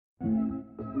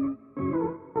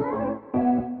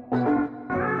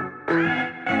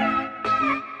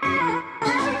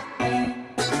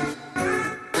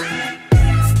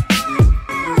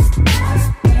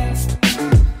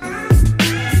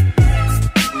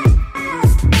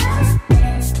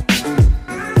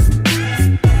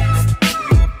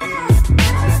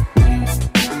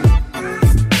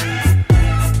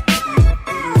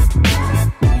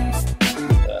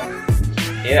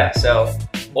Yeah, so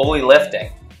only lifting.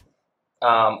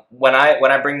 When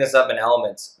I bring this up in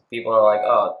elements, people are like,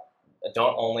 "Oh,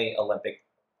 don't only Olympic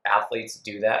athletes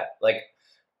do that?" Like,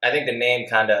 I think the name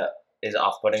kind of is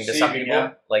off-putting to some people.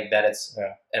 Yeah. Like that, it's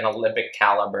Yeah. an Olympic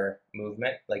caliber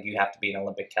movement. Like you have to be an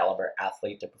Olympic caliber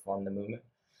athlete to perform the movement.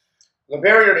 The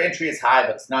barrier to entry is high,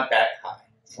 but it's not that high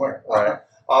for Right.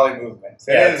 ollie movements.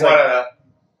 It Yeah, is it's one like- of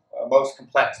the most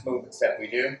complex movements that we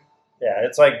do. Yeah,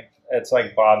 it's like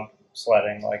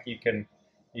bobsledding. Like you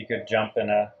could jump in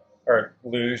or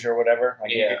luge or whatever.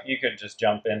 Like Yeah. you could just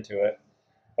jump into it.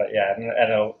 But yeah,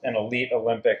 an elite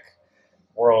Olympic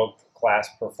world class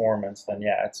performance, then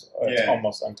yeah, it's Yeah.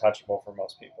 almost untouchable for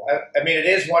most people. I mean, it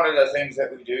is one of the things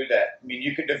that we do that, I mean,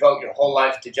 you could devote your whole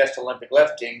life to just Olympic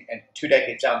lifting, and 2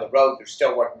 decades down the road, you're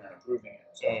still working on improving it.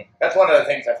 So that's one of the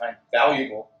things I find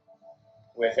valuable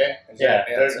with it. Is that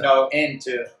Yeah, there's it's no end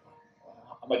to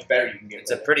how much better you can get.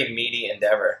 It's a with it. pretty meaty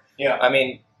endeavor. Yeah, I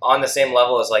mean, on the same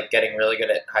level as like getting really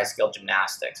good at high skill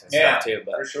gymnastics and Yeah, stuff too.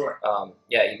 But for sure.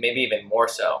 yeah, maybe even more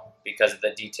so because of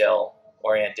the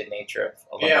detail-oriented nature of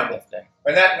Olympic Yeah. lifting.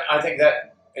 And that, I think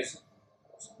that is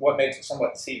what makes it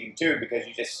somewhat deceiving too, because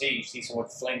you see someone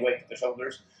fling weight to their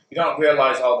shoulders. You don't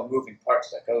realize all the moving parts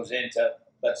that goes into,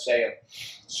 let's say, a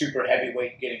super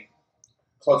heavyweight getting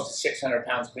close to 600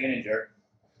 pounds clean and jerk.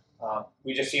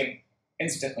 We just see them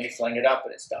instantly fling it up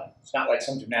and it's done. It's not like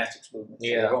some gymnastics movements.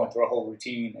 Yeah. They're going through a whole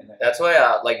routine. And then, That's why,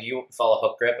 like, you follow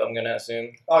hook grip, I'm going to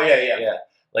assume. oh, yeah. Yeah.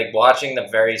 Like, watching the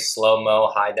very slow-mo,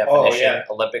 high-definition yeah.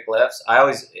 Olympic lifts, I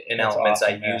always, in That's elements,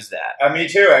 awesome, I yeah. use that. Me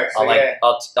too, actually.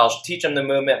 I'll teach them the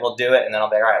movement, we'll do it, and then I'll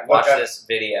be like, all right, watch Okay. this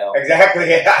video Exactly,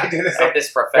 yeah. I do the same. of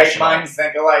this Great professional. minds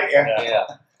think alike, yeah. Yeah.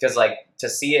 Because, like, to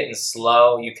see it in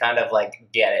slow, you kind of, like,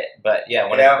 get it. But, yeah,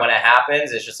 when Yeah. It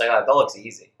happens, it's just like, oh, that looks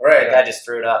easy. Right. Like, I just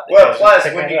threw it up. Well, plus,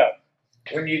 Pick it up.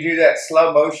 when you do that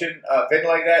slow motion vid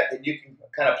like that, then you can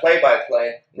kind of play by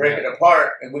play, break it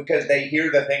apart, and because they hear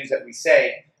the things that we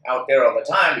say out there all the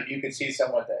time, but you can see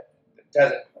someone that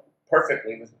does it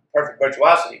perfectly with perfect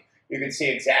virtuosity. You can see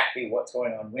exactly what's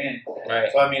going on when.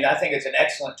 Right. So, I mean, I think it's an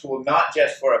excellent tool, not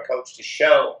just for a coach to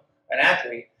show an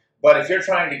athlete, but if you're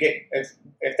trying to get,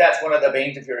 if that's one of the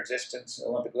veins of your existence,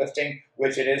 Olympic lifting,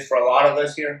 which it is for a lot of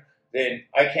us here, then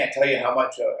I can't tell you how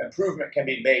much improvement can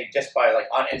be made just by, like,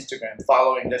 on Instagram,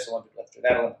 following this Olympic lifter,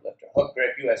 that Olympic lifter, Hook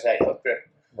Grip USA, Hook Grip,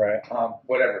 Right.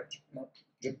 whatever,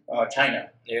 China.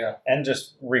 Yeah. And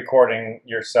just recording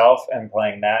yourself and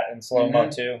playing that in slow-mo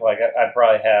too. Like I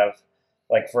probably have,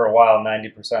 like for a while,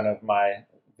 90% of my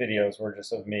videos were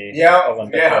just of me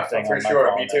Olympic lifting for on my sure,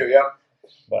 phone me too, there. yeah.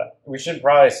 But we should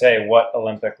probably say what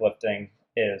Olympic lifting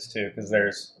is too, because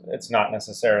it's not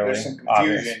necessarily There's some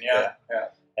obvious. confusion, yeah.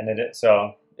 And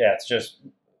it's just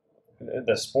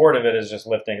the sport of it is just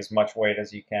lifting as much weight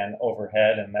as you can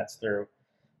overhead, and that's through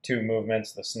two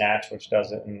movements: the snatch, which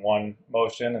does it in one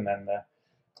motion, and then the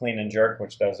clean and jerk,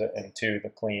 which does it in two: the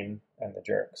clean and the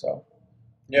jerk. So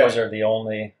those are the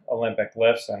only Olympic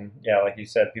lifts, and yeah, like you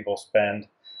said, people spend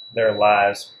their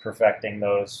lives perfecting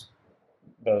those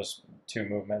two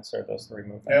movements or those three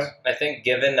movements. I think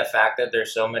given the fact that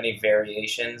there's so many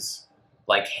variations,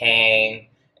 like hang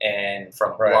and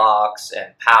from Right. blocks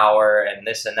and power and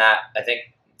this and that, I think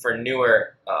for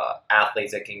newer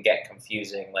athletes it can get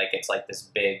confusing. Like it's like this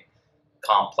big,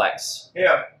 complex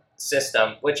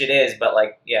system, which it is, but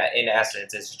like, yeah, in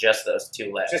essence, it's just those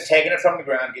two lifts. Just taking it from the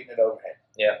ground, getting it overhead.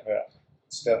 Yeah.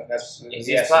 So that's the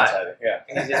Easy essence spot. of it,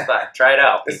 yeah. Easiest spot. Try it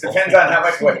out. This people. depends on how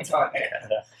much weight's on it.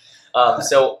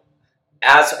 So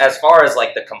as far as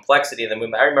like the complexity of the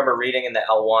movement, I remember reading in the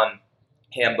L1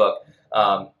 handbook,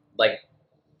 like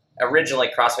originally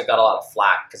CrossFit got a lot of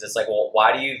flack because it's like, well,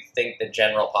 why do you think the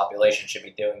general population should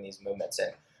be doing these movements?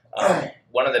 And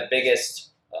one of the biggest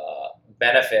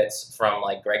benefits from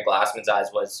like Greg Glassman's eyes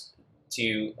was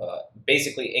to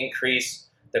basically increase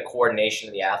the coordination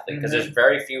of the athlete, because there's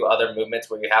very few other movements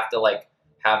where you have to like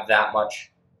have that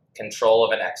much control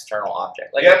of an external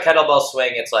object. Like a kettlebell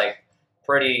swing, it's like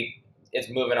it's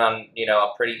moving on, a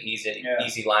pretty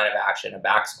easy line of action, a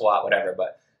back squat, whatever.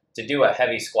 But to do a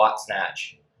heavy squat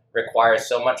snatch requires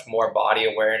so much more body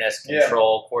awareness,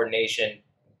 control, coordination,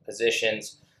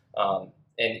 positions, and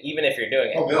even if you're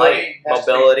doing it light,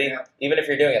 mobility, even if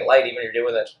you're doing it light, even if you're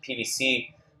doing a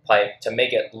PVC pipe to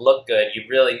make it look good, you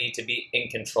really need to be in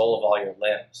control of all your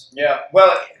limbs. Yeah,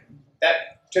 well,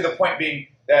 that to the point being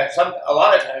that a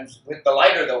lot of times with the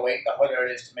lighter the weight, the harder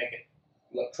it is to make it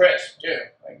look crisp too.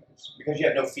 Like because you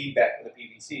have no feedback with the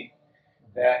PVC.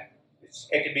 That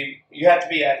it can be. You have to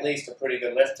be at least a pretty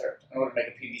good lifter in order to make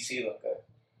a PVC look good.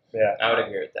 Yeah, I would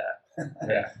agree with that.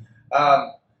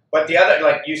 yeah, But the other,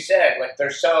 like you said, like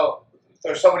there's so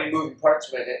many moving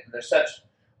parts with it, and there's such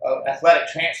athletic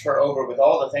transfer over with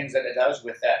all the things that it does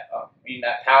with that.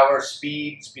 That power,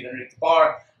 speed underneath the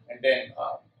bar, and then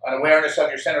an awareness of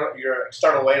your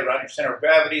external weight around your center of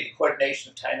gravity, the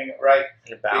coordination of timing it right,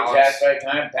 Your the balance. exact right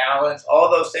time, balance, all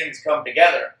those things come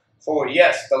together. For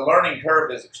yes, the learning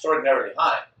curve is extraordinarily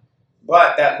high,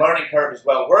 but that learning curve is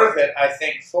well worth it, I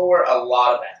think, for a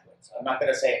lot of athletes. I'm not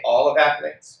going to say all of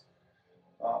athletes.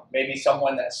 Maybe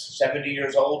someone that's 70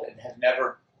 years old and has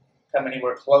never come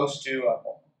anywhere close to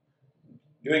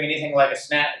doing anything like a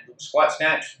squat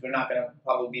snatch, they're not going to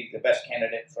probably be the best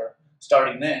candidate for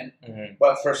starting then. Mm-hmm.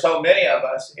 But for so many of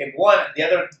us, the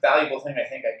other valuable thing I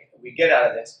think we get out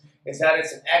of this is that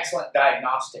it's an excellent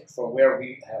diagnostic for where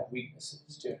we have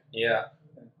weaknesses too. Yeah.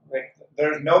 Like,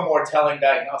 there's no more telling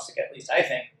diagnostic, at least I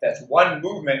think, that's one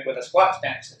movement with a squat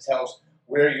snatch that tells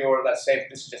where your, let's say,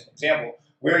 this is just an example,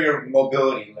 where your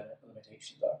mobility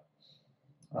limitations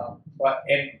are. But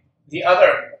in the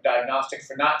other diagnostic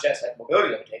for not just like mobility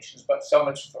limitations, but so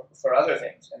much for other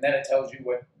things. And then it tells you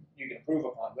what you can improve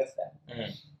upon with that.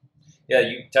 Mm. Yeah,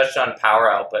 you touched on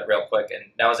power output real quick, and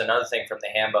that was another thing from the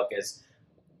handbook is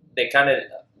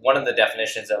one of the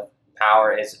definitions of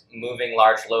power is moving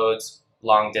large loads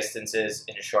long distances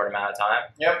in a short amount of time.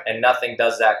 Yep. And nothing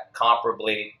does that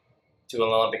comparably to an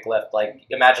Olympic lift. Like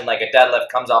imagine like a deadlift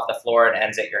comes off the floor and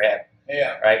ends at your hip,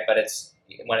 Yeah. right? But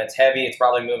when it's heavy, it's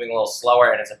probably moving a little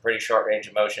slower and it's a pretty short range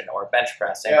of motion. Or a bench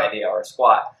press, same idea, or a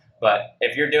squat. But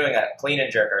if you're doing a clean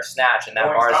and jerk or a snatch and that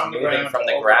Going bar is from the moving ground from to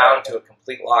the over ground the to a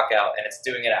complete lockout and it's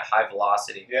doing it at high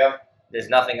velocity, Yeah. there's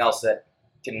nothing else that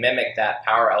can mimic that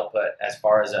power output as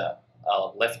far as a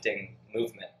lifting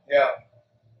movement. Yeah.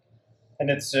 and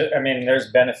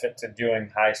there's benefit to doing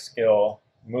high skill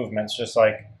movements, just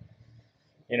like,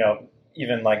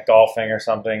 even like golfing or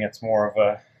something. It's more of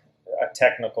a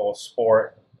technical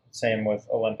sport. Same with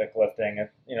Olympic lifting.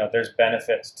 There's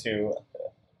benefits to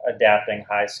adapting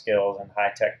high skills and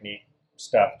high technique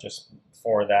stuff just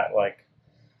for that,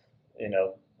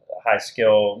 high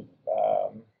skill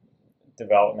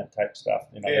development type stuff.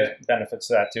 There's benefits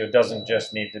to that too. It doesn't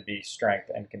just need to be strength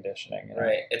and conditioning.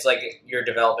 Right. It's like you're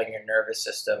developing your nervous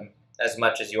system as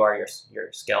much as you are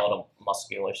your skeletal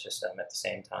muscular system at the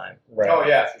same time. Right. Oh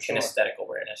yeah, for sure. Kinesthetic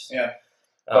awareness. Yeah.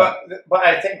 But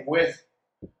I think with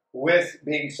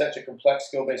being such a complex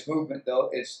skill-based movement, though,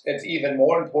 it's even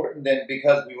more important than,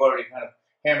 because we've already kind of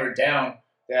hammered down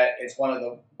that it's one of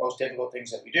the most difficult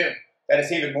things that we do, that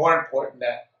it's even more important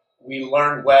that we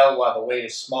learn well while the weight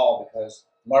is small, because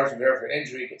the margin of error for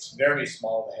injury gets very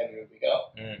small the heavier we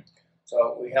go. Mm.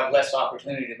 So we have less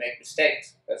opportunity to make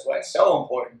mistakes. That's why it's so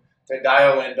important to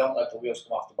dial in, don't let the wheels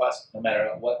come off the bus, no matter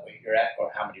what weight you're at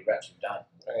or how many reps you've done.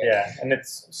 Right. Yeah, and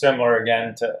it's similar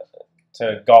again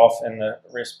to golf in the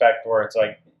respect where it's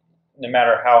like, no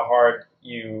matter how hard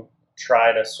you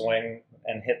try to swing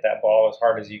and hit that ball as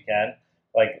hard as you can,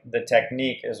 like the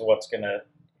technique is what's going to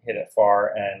hit it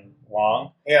far and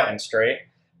long and straight.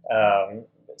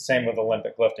 Same with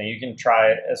Olympic lifting. You can try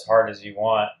it as hard as you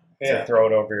want to throw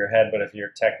it over your head, but if your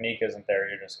technique isn't there,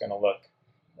 you're just going to look,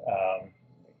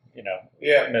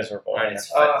 miserable. Right.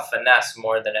 It's finesse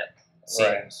more than it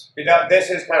seems.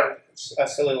 This is kind of a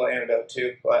silly little anecdote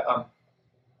too, but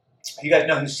you guys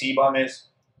know who C-Bomb is?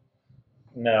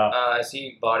 No. I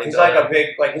see bodybuilding. He's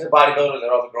like he's a bodybuilder that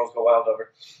all the girls go wild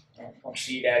over.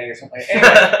 C Daddy or something.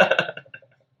 Anyway,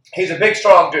 he's a big,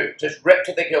 strong dude, just ripped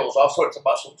to the gills, all sorts of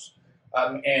muscles.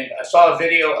 And I saw a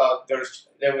video of there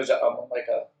was a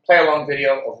play-along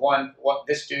video of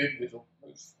this dude who's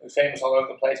famous all over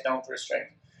the place, known for his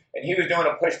strength, and he was doing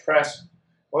a push press.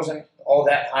 Wasn't all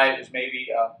that high. It was maybe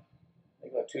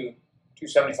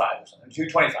 275 or something,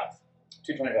 225,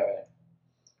 I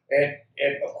think.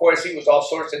 And of course he was all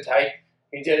sorts of tight.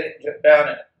 He did it, dipped down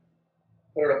and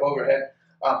put it up overhead.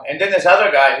 And then this other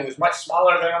guy who was much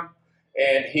smaller than him,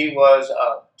 and he was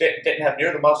didn't have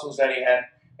near the muscles that he had.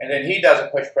 And then he does a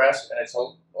push press, and it's a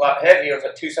lot heavier. It's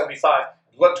at 275.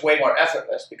 It looked way more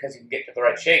effortless because he can get to the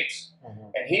right shapes.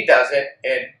 Mm-hmm. And he does it,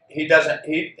 and he doesn't.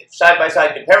 Side by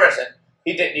side comparison,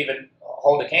 he didn't even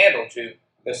hold a candle to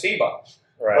the C-Bomb.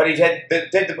 Right. But he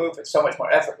did the movement so much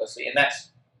more effortlessly, and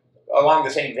that's along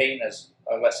the same vein as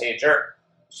let's say a jerk.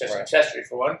 It's just an accessory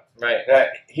for one. Right.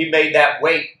 He made that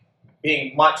weight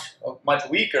being much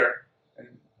weaker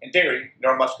in theory,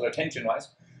 neuromuscular tension wise,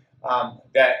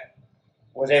 that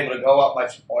was able to go up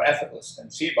much more effortless than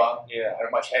CBOM at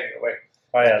a much heavier weight.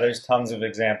 Oh yeah, there's tons of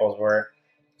examples where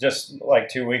just like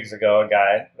 2 weeks ago, a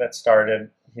guy that started,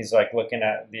 he's like looking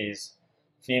at these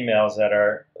females that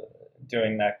are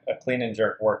doing a clean and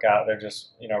jerk workout. They're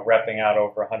just, repping out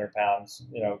over 100 pounds,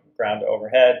 ground to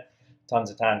overhead tons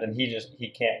of times. And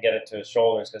he can't get it to his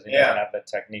shoulders because he doesn't have the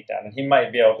technique down. And he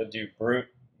might be able to do brute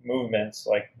movements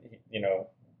like,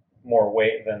 more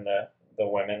weight than the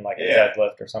women, like a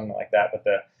deadlift or something like that. But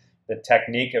the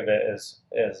technique of it is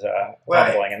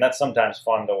humbling, and that's sometimes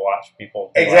fun to watch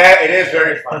people do. Exactly, it is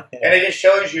very fun, and it just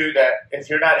shows you that if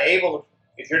your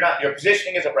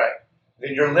positioning isn't right,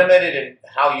 then you're limited in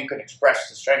how you can express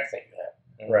the strength that you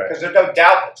have. Right. Because there's no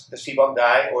doubt that the CBOM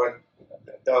guy or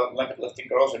the Olympic lifting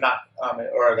girls are not,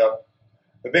 or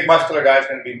the big muscular guy is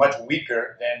going to be much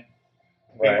weaker than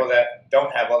people that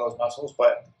don't have all those muscles.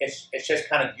 But it's just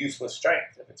kind of useless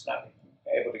strength if it's not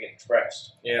able to get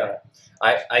expressed. Yeah.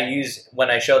 I use, when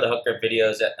I show the hook grip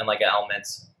videos and like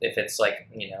elements, if it's like,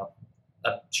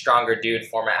 a stronger dude,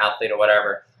 former athlete or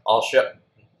whatever, I'll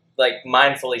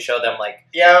mindfully show them like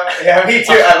me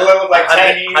too. I love like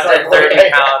 130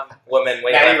 pound woman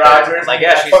weight. Matty Rogers. Like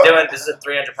this is a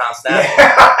 300 pound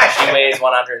snatch. She weighs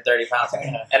 130 pounds.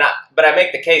 But I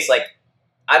make the case like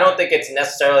I don't think it's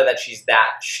necessarily that she's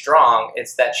that strong.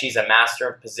 It's that she's a master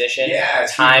of position,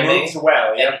 timing, she moves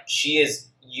well, and she is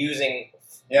using.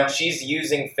 She's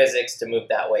using physics to move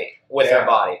that weight with her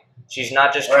body. She's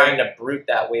not just trying to brute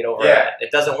that weight over her head. It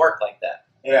doesn't work like that.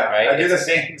 Yeah, right? I do the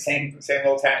same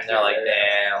little tactic. And they're like,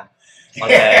 damn.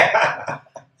 Okay.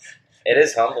 It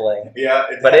is humbling. Yeah.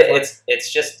 But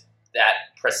it's just that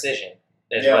precision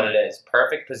is what it is.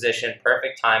 Perfect position,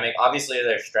 perfect timing. Obviously,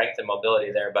 there's strength and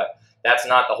mobility there, but that's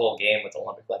not the whole game with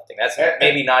Olympic lifting. That's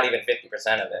maybe not even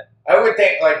 50% of it. I would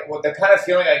think, the kind of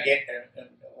feeling I get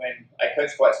when I could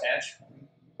squat snatch,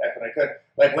 back when I could,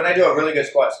 like when I do a really good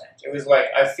squat snatch, it was like,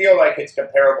 I feel like it's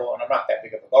comparable, and I'm not that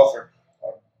big of a golfer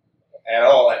at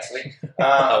all, actually.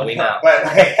 We know. But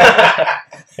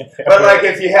like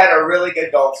if you had a really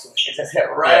good golf swing, it just hit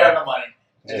right on the money.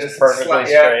 Just perfectly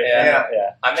straight.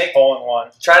 Yeah. I make hole in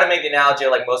one. Try to make the analogy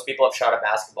like most people have shot a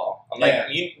basketball. I'm like,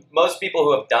 most people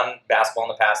who have done basketball in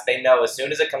the past, they know as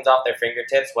soon as it comes off their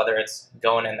fingertips, whether it's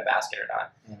going in the basket or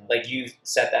not. Mm-hmm. Like you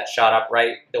set that shot up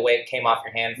right, the way it came off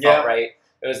your hand felt right.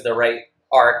 It was the right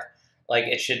arc. Like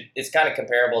it's kind of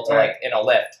comparable to like in a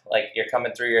lift. Like you're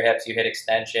coming through your hips, you hit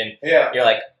extension. Yeah. You're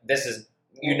like, this is,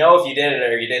 if you did it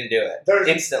or you didn't do it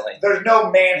instantly. There's no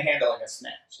manhandling a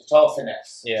snatch. It's all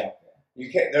finesse. Yeah. You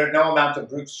can't. There's no amount of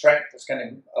brute strength that's going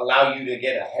to allow you to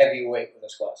get a heavy weight with a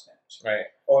squat snatch. Right.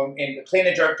 Or in the clean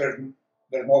and jerk,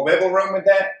 there's more wiggle room with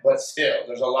that, but still,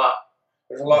 there's a lot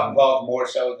involved more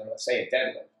so than, let's say, a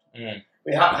deadlift. Mm.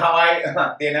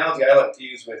 The analogy I like to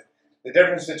use with the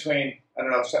difference between, I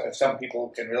don't know if some people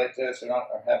can relate to this or not,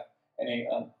 or have any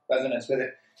resonance with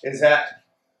it, is that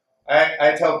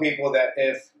I tell people that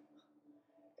if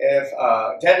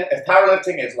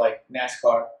powerlifting is like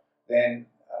NASCAR, then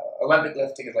Olympic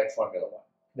lifting is like Formula One.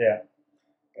 Yeah.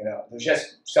 There's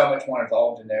just so much more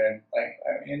involved in there,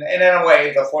 and in a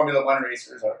way, the Formula One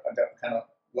racers are kind of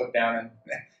looked down on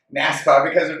NASCAR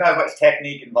because there's not much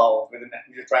technique involved with it.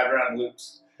 You just drive around in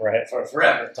loops for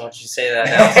forever. Don't you say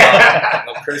that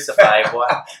now? I'm crucified.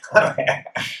 What?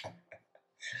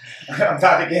 I'm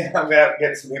gonna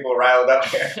get some people riled up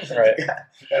here. Right.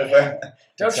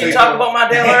 Don't you talk about my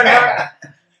Dale Earnhardt?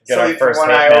 Get our first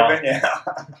one eye open. Yeah.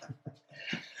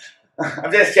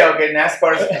 I'm just joking.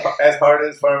 NASCAR is as hard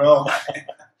as Formula One.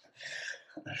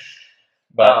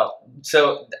 But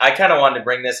so I kind of wanted to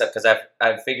bring this up because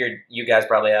I figured you guys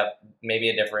probably have maybe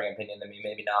a differing opinion than me,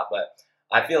 maybe not. But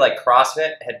I feel like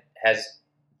CrossFit has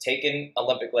taken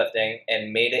Olympic lifting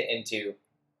and made it into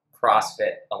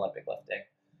CrossFit Olympic lifting.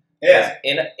 Yeah.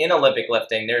 In Olympic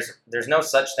lifting, there's no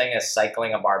such thing as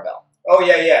cycling a barbell. Oh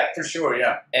yeah, for sure,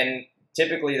 yeah. And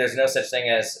typically, there's no such thing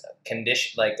as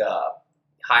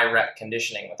high rep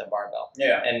conditioning with a barbell.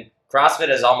 Yeah. And CrossFit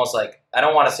is almost like, I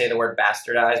don't want to say the word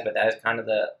bastardized, but that is kind of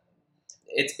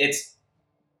it's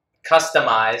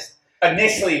customized.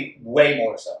 Initially, way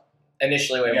more so.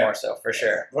 More so, for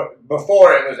sure.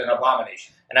 Before, it was an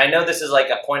abomination. And I know this is like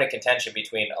a point of contention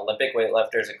between Olympic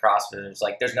weightlifters and CrossFitters.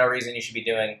 Like, there's no reason you should be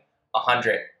doing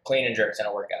 100 clean and jerks in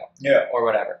a workout. Yeah. Or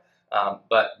whatever.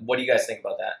 But what do you guys think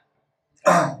about that?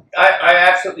 I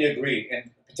absolutely agree.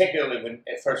 And particularly when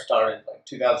it first started, like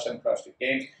 2007 CrossFit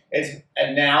Games.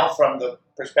 And now, from the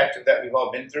perspective that we've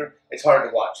all been through, it's hard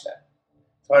to watch that.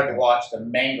 It's hard to watch the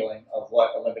mangling of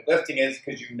what Olympic lifting is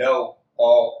because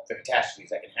all the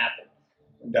catastrophes that can happen.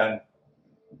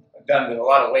 Done with a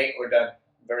lot of weight or done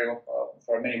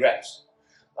for many reps.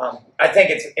 I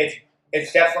think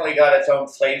it's definitely got its own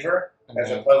flavor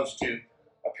as opposed to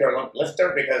a pure Olympic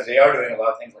lifter, because they are doing a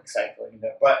lot of things like cycling.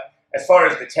 But as far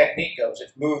as the technique goes,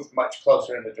 it's moved much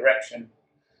closer in the direction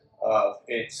of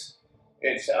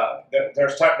they're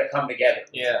starting to come together.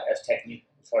 As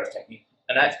far as technique.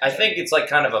 And I think it's like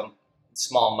kind of a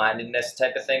small-mindedness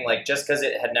type of thing. Like, just because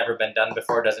it had never been done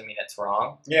before doesn't mean it's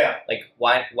wrong. Yeah. Like,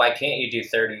 why can't you do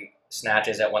 30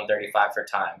 snatches at 135 for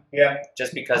time? Yeah.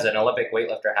 Just because an Olympic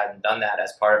weightlifter hadn't done that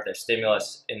as part of their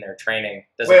stimulus in their training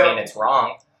doesn't mean it's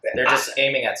wrong. They're just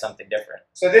aiming at something different.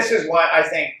 So this is why I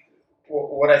think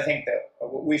what I think that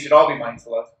we should all be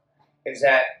mindful of is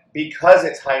that because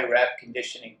it's high rep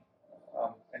conditioning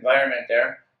environment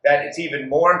there, that it's even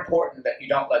more important that you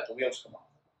don't let the wheels come off.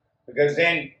 Because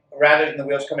then, rather than the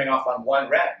wheels coming off on one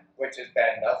rep, which is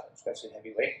bad enough, especially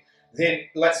heavyweight, then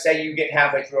let's say you get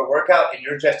halfway through a workout and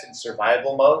you're just in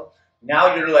survival mode.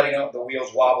 Now you're letting the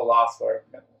wheels wobble off for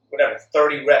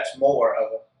 30 reps more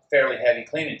of a fairly heavy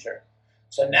clean and jerk.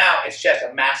 So now it's just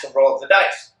a massive roll of the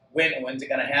dice. When's it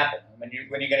going to happen? When are you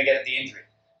going to get the injury?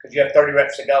 Because you have 30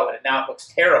 reps to go and now it looks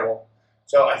terrible.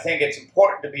 So I think it's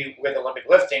important to be with Olympic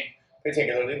lifting,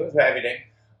 particularly with everything,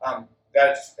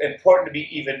 that's important to be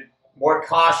even more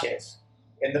cautious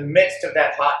in the midst of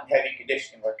that hot and heavy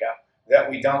conditioning workout, that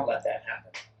we don't let that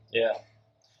happen. Yeah.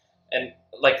 And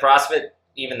like CrossFit,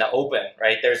 even the open,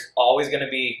 right? There's always going to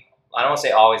be, I don't want to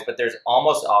say always, but there's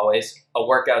almost always a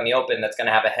workout in the open that's going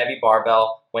to have a heavy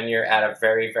barbell when you're at a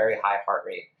very, very high heart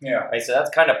rate. Yeah. Right. So that's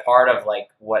kind of part of like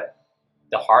what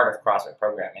the heart of CrossFit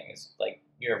programming is, like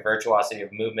your virtuosity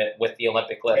of movement with the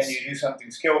Olympic lifts. And you do something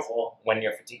skillful when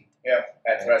you're fatigued. Yeah,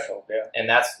 at threshold. Yeah. And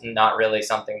that's not really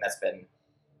something that's been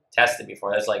tested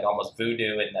before. That's like almost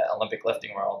voodoo in the Olympic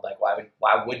lifting world. Like, why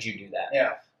would you do that?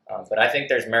 Yeah. But I think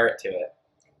there's merit to it.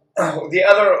 The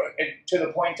other, to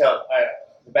the point of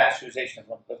the bastardization of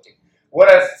Olympic lifting,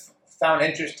 what I've found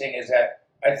interesting is that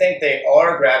I think they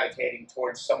are gravitating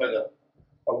towards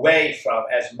away from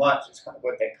as much as kind of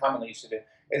what they commonly used to do,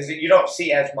 is that you don't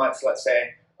see as much, let's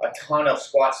say, a ton of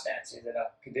squat snatches in a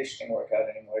conditioning workout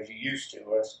anymore as you used to,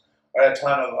 or a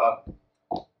ton of,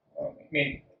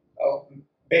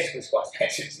 basically squat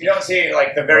snatches. You don't see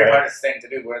like the very hardest thing to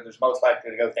do where there's most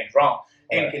likely to go things wrong.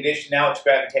 In condition, now it's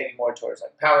gravitating more towards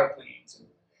like power cleans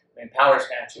and power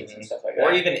snatches and stuff like that.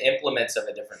 Or even implements of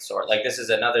a different sort. Like this is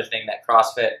another thing that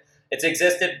CrossFit, it's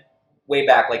existed way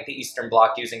back, like the Eastern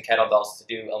Bloc using kettlebells to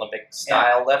do Olympic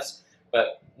style lifts.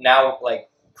 But now like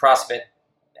CrossFit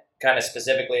kind of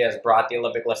specifically has brought the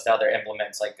Olympic lifts out, their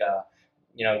implements like,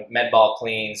 med ball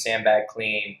clean, sandbag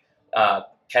clean,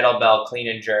 kettlebell clean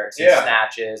and jerks and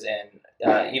snatches, and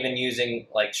even using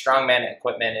like strongman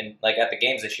equipment. And like at the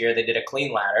games this year, they did a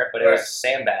clean ladder, but it was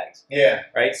sandbags. Yeah.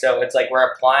 Right. So it's like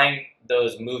we're applying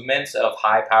those movements of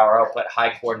high power output,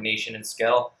 high coordination and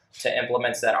skill to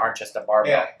implements that aren't just a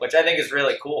barbell, which I think is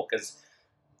really cool because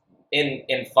in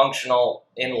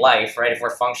life, right? If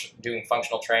we're doing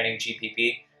functional training,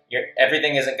 GPP,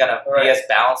 everything isn't going to be as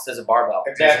balanced as a barbell.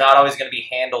 Exactly. There's not always going to be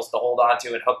handles to hold on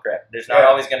to and hook grip. There's not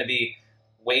always going to be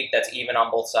weight that's even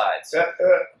on both sides. That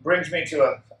brings me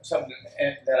to something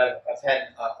that I've had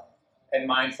in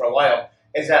mind for a while,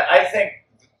 is that I think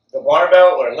the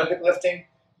barbell or Olympic lifting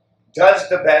does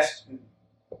the best,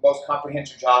 most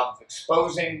comprehensive job of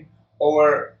exposing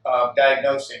or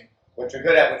diagnosing what you're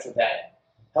good at, what you're bad at.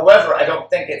 However, I don't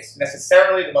think it's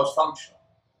necessarily the most functional,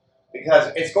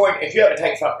 because if you have a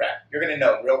tight front rack, you're going to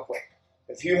know real quick.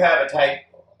 If you have a tight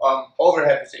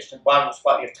overhead position, bottom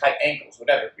spot, you have tight ankles,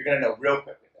 whatever, you're going to know real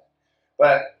quick with that.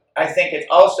 But I think it's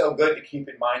also good to keep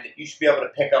in mind that you should be able to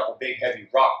pick up a big heavy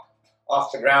rock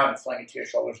off the ground and fling it to your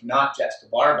shoulders, not just a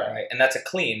barbell. Right, and that's a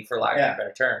clean, for lack of a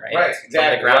better term, right? Right, exactly.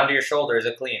 From the ground to your shoulder is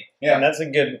a clean. Yeah, and that's a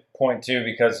good point too,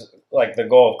 because like the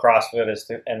goal of CrossFit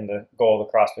and the goal of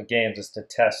the CrossFit Games is to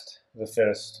test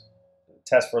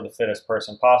for the fittest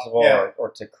person possible, or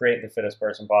to create the fittest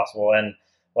person possible. And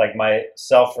like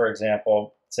myself, for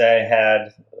example, say I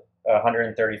had a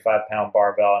 135-pound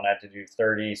barbell and I had to do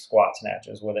 30 squat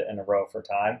snatches with it in a row for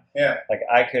time. Yeah. Like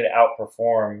I could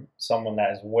outperform someone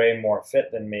that is way more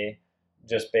fit than me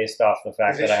just based off the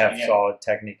fact that I have solid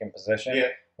technique and position.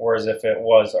 Yeah. Whereas if it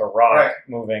was a rock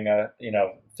moving a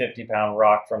 50-pound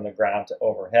rock from the ground to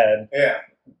overhead,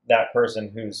 that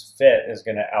person who's fit is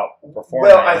going to outperform.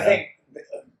 Well, I think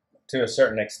to a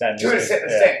certain extent.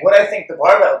 What I think the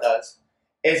barbell does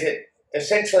is it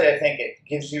essentially, I think it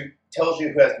tells you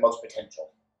who has the most potential.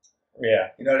 Yeah.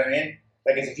 You know what I mean?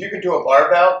 Like, if you could do a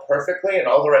barbell perfectly in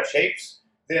all the right shapes,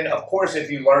 then of course, if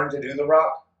you learn to do the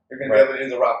rock, you're going to be able to do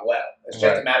the rock well. It's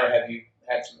just a matter of have you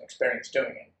had some experience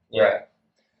doing it. Yeah. Right.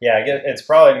 Yeah, I guess it's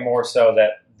probably more so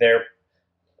that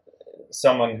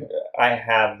someone I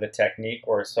have the technique,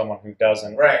 or someone who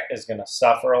doesn't is going to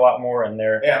suffer a lot more, and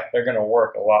they're going to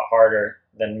work a lot harder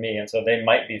than me, and so they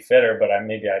might be fitter, but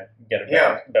maybe I get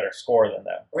a better score than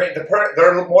them. Right.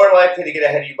 They're more likely to get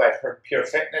ahead of you by pure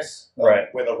fitness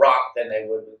with a rock than they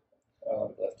would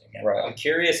with lifting. Right. I'm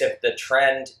curious if the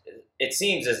trend. It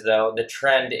seems as though the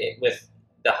trend with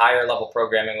the higher level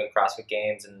programming with CrossFit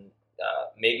Games and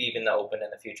maybe even the Open in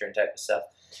the future and type of stuff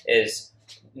is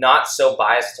not so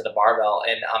biased to the barbell.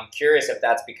 And I'm curious if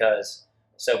that's because,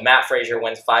 so Matt Frazier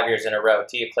wins 5 years in a row,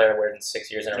 Tia Claire wins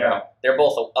 6 years in a row. They're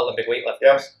both Olympic weightlifters.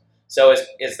 Yep. So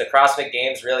is the CrossFit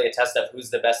Games really a test of who's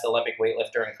the best Olympic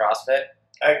weightlifter in CrossFit?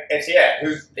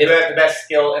 Who has the best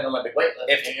skill in Olympic weightlifting?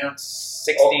 If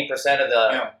 60% of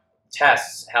the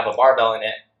tests have a barbell in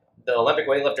it, the Olympic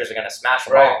weightlifters are going to smash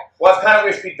them all. Well, I kind of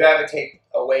wish we'd gravitate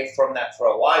away from that for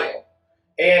a while.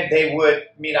 And they would,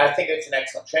 I think it's an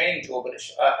excellent training tool, but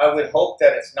I would hope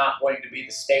that it's not going to be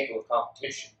the staple of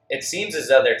competition. It seems as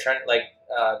though they're trying,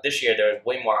 this year there was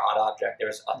way more odd object. There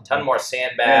was a ton more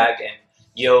sandbag and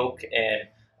yoke and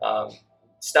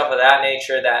stuff of that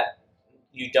nature that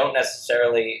you don't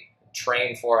necessarily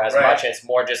train for as much. It's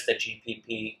more just the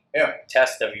GPP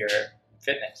test of your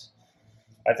fitness.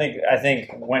 I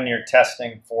think when you're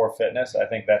testing for fitness, I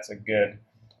think that's a good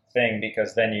thing,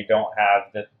 because then you don't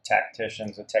have the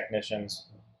technicians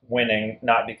winning,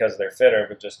 not because they're fitter,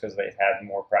 but just because they've had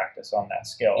more practice on that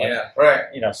skill. Yeah,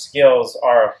 and, skills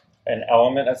are an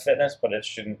element of fitness, but it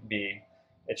shouldn't be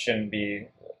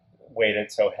weighted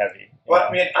so heavy.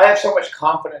 Well, I have so much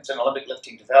confidence in Olympic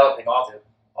lifting developing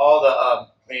all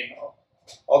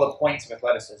the points of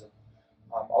athleticism,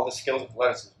 all the skills of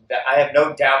athleticism, that I have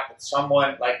no doubt that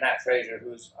someone like Matt Frazier,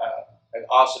 who's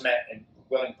awesome at and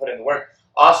willing to put in the work,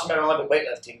 awesome at Olympic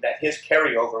weightlifting, that his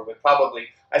carryover would probably,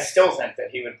 I still think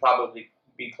that he would probably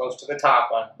be close to the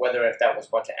top on whether if that was a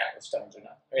bunch of Atlas stones or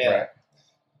not. Yeah. Right.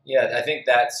 Yeah, I think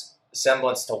that's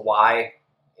semblance to why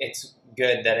it's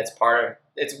good that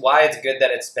why it's good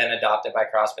that it's been adopted by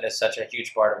CrossFit as such a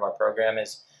huge part of our program,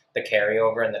 is the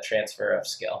carryover and the transfer of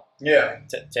skill. Yeah.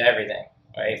 To everything.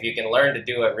 Right? If you can learn to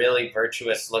do a really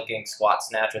virtuous looking squat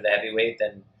snatch with a heavyweight,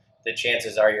 then the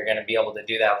chances are you're going to be able to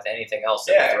do that with anything else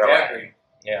that you throw at you.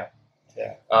 Yeah.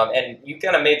 And you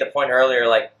kind of made the point earlier,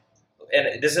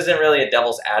 and this isn't really a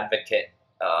devil's advocate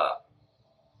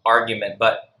argument,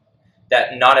 but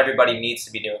that not everybody needs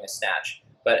to be doing a snatch.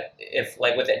 But if,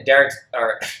 with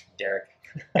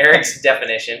Eric's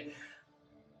definition,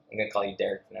 I'm going to call you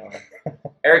Derek now.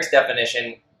 Eric's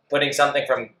definition, putting something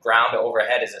from ground to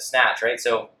overhead is a snatch, right?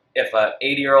 So if a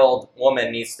 80-year-old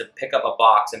woman needs to pick up a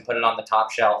box and put it on the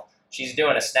top shelf, she's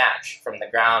doing a snatch from the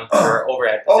ground to her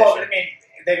overhead position.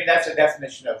 Maybe that's a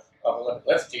definition of Olympic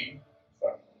lifting.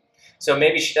 So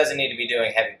maybe she doesn't need to be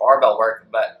doing heavy barbell work,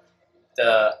 but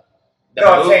the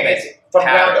I'm saying it's from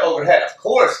ground to overhead. Of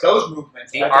course, those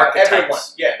movements. The archetypes. Everyone,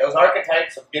 those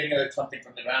archetypes of getting something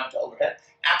from the ground to overhead.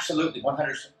 Absolutely,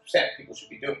 100% people should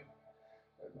be doing.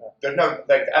 There's no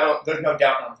doubt. I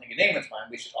don't think in anyone's mind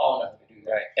we should all know how to do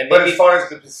that. Right. But as far as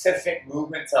the specific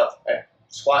movements of a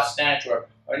squat snatch or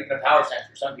even a power snatch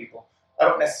for some people, I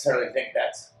don't necessarily think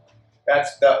that's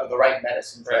the right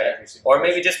medicine for every single person. Or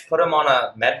maybe just put them on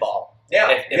a med ball. Yeah.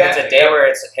 If it's a day where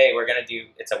it's, hey,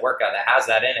 it's a workout that has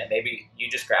that in it, maybe you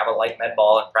just grab a light med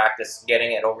ball and practice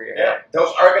getting it over your head.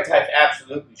 Those archetypes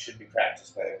absolutely should be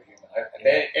practiced by every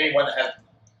human. Anyone that has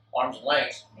arms and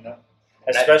legs,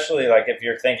 Especially if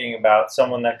you're thinking about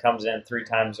someone that comes in 3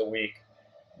 times a week,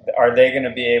 are they going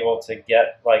to be able to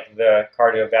get the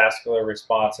cardiovascular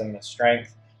response and the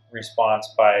strength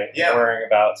response by worrying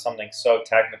about something so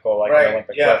technical like an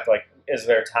Olympic lift? Is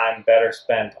their time better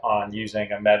spent on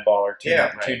using a med ball or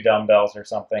two dumbbells or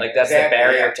something? That's the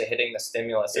barrier to hitting the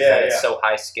stimulus, is that it's so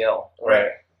high skill.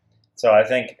 Right. So I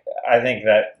think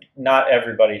that not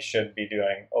everybody should be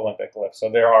doing Olympic lifts. So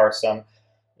there are some,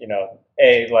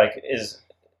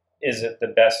 is it the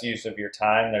best use of your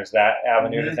time? There's that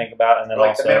avenue to think about, and then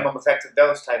also the minimum effective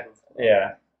dose type of.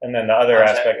 Yeah, and then the other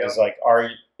aspect is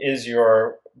is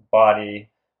your body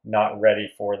not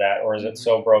ready for that, or is it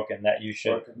so broken that you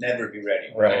should could never be ready?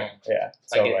 Right. Yeah.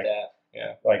 So I get that.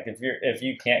 Yeah. If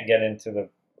you can't get into the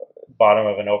bottom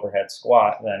of an overhead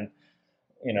squat, then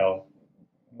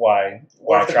why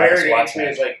if the try to barrier squat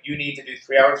entry snatch? is you need to do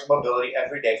 3 hours of mobility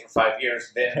every day for 5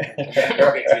 years, then you'll get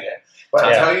you there. But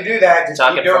until you do that, just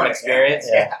talking keep doing from it. experience.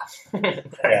 Yeah.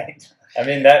 I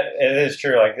mean, that it is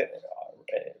true.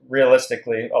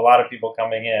 realistically, a lot of people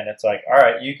coming in, it's like, all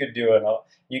right, you can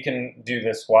do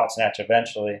this squat snatch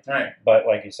eventually, Right. but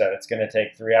like you said, it's going to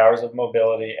take 3 hours of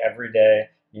mobility every day.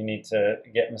 You need to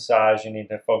get massage. You need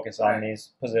to focus on Right. these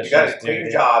positions. You got to quit your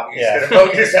job. You Yeah. just got to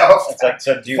vote yourself. It's like,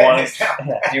 so do you Fitness want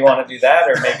now. to do you want to do that,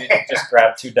 or maybe just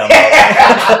grab 2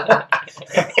 dumbbells?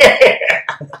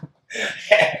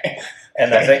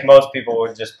 And I think most people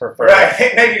would just prefer. Right.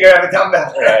 Maybe you gotta have a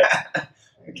dumbbell. Right.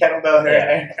 A kettlebell here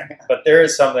and there. But there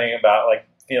is something about like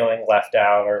feeling left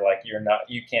out, or like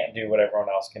you can't do what everyone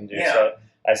else can do. Yeah. So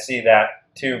I see that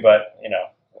too, but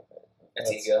It's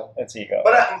ego. It's ego.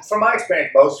 But from my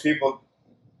experience, most people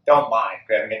don't mind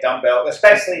grabbing a dumbbell,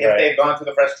 especially if Right. they've gone through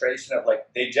the frustration of like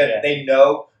they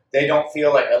know they don't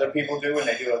feel like other people do when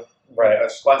they do Right. a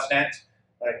squat snatch.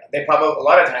 Like they probably a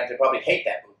lot of times they probably hate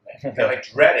that movement. They like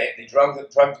dread it. They drug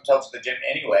themselves to the gym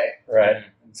anyway. Right.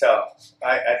 And so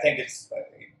I think it's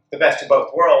the best of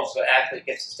both worlds. The athlete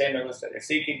gets the stimulus that they're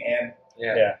seeking, and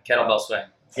Yeah. Kettlebell swing.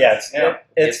 Yeah. Yeah.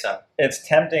 It's Get some. it's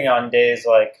tempting on days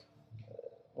like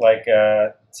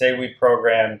say we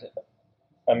programmed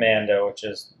Amanda, which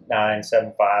is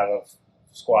 975 of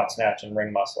squat, snatch, and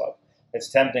ring muscle up. It's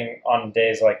tempting on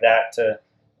days like that to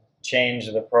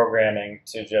change the programming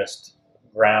to just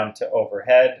ground to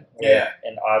overhead with Yeah.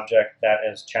 an object that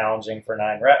is challenging for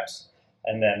 9 reps,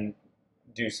 and then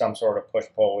do some sort of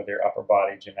push-pull with your upper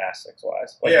body gymnastics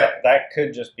wise. Like Yeah. that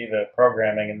could just be the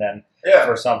programming, and then yeah.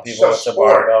 for some people So it's a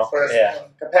sport barbell. for a Yeah,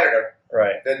 competitor.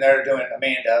 right, Then they're doing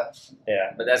Amanda.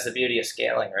 yeah, But that's the beauty of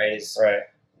scaling, right? Is right,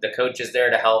 the coach is there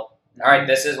to help. All right,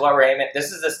 this is what we're aiming.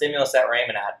 This is the stimulus that we're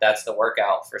aiming at. That's the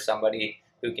workout for somebody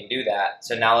who can do that.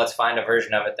 So now let's find a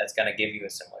version of it that's going to give you a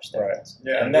similar stimulus.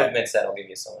 Yeah. And And that- movements that'll give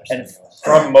you a similar And stimulus.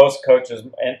 from most coaches,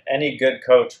 and any good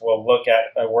coach will look at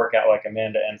a workout like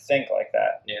Amanda and think like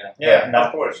that. Yeah. Yeah, not,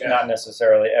 of course. Yeah. Not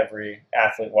necessarily every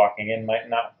athlete walking in might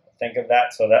not think of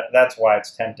that. So that's why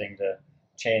it's tempting to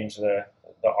change the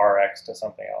RX to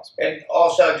something else. But, And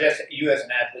also, just you as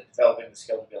an athlete developing the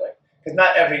skill to be like, because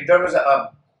not every there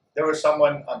was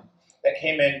someone that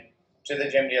came in to the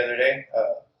gym the other day,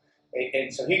 in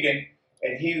Sohegan,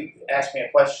 and he asked me a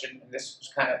question. And this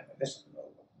was kind of this.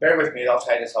 Bear with me, I'll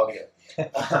tie this all together.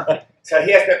 So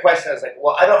he asked me a question. I was like,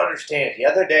 "Well, I don't understand." The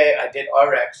other day, I did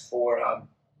RX for it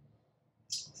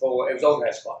was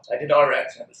overhead squats. I did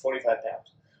RX and it was 45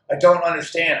 pounds. I don't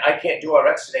understand. I can't do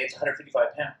RX today. It's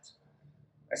 155 pounds.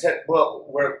 I said, well,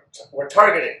 we're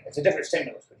targeting. It's a different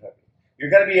stimulus we're targeting. You're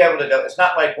going to be able to do it. It's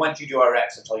not like once you do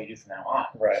RX, that's all you do from now on.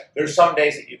 right, There's some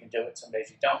days that you can do it, some days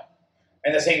you don't.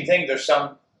 And the same thing, there's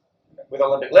some, with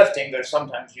Olympic lifting, there's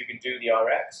sometimes you can do the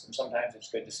RX, and sometimes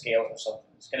it's good to scale for something.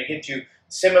 It's going to get you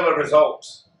similar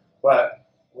results, but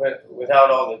without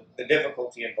all the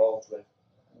difficulty involved with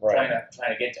right.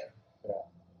 trying to get there.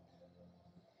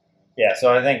 Yeah,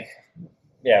 so I think,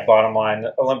 bottom line,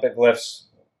 the Olympic lifts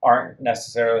aren't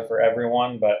necessarily for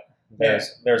everyone, but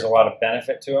there's a lot of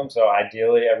benefit to them. So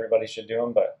ideally, everybody should do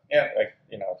them. But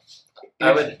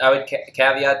I would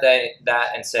caveat that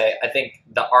and say I think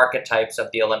the archetypes of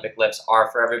the Olympic lifts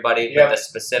are for everybody, Yep. but the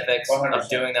specifics 100%. of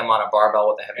doing them on a barbell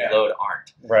with a heavy Yeah. load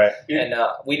aren't. right, Yeah. And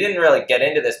we didn't really get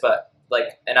into this, but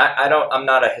I'm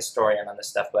not a historian on this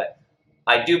stuff, but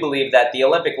I do believe that the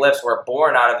Olympic lifts were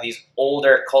born out of these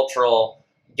older cultural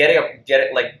get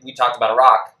it like we talked about a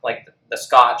rock, like the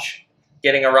Scotch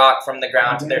getting a rock from the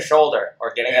ground to their shoulder,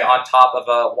 or getting it Yeah. on top of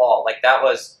a wall. Like that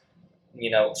was,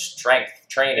 strength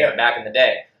training Yeah. back in the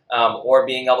day, or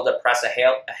being able to press a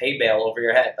hay bale over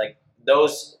your head. Like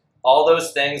all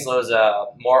those things, those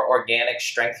more organic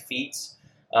strength feats,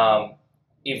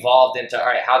 evolved into, all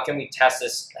right, how can we test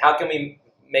this? How can we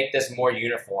make this more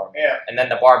uniform? Yeah. And then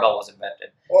the barbell was invented.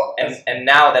 Well, And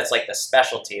now that's like the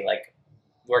specialty. Like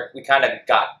we kind of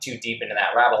got too deep into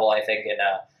that rabbit hole, I think, and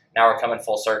now we're coming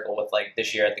full circle with like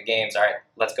this year at the games. All right,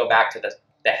 let's go back to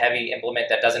the heavy implement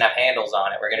that doesn't have handles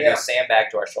on it. We're gonna do a sandbag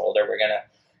to our shoulder. We're gonna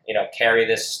carry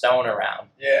this stone around.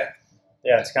 yeah.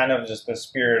 it's kind of just the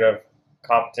spirit of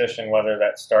competition. Whether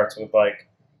that starts with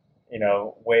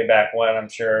way back when, I'm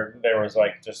sure there was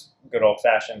like just good old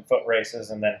fashioned foot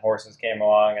races, and then horses came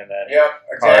along, and then Yeah,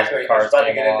 exactly. I cars was about to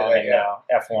came get into along, that, and yeah. now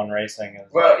F1 racing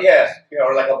is Well, like, yeah,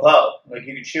 or like a bow. Like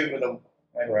you can shoot with a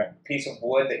Right. piece of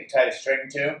wood that you tie a string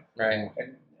to, Right.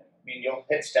 and you'll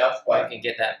hit stuff. You But can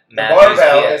get that. the Matthews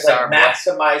barbell is like VXR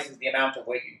maximizes the amount of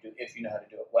weight you do if you know how to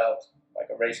do it well, like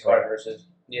a race car Right. versus.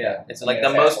 Yeah, it's I like mean, the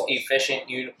a most fast horse. efficient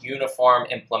uniform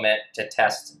implement to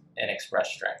test and express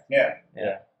strength. Yeah.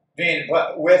 Yeah. I mean,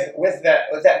 but with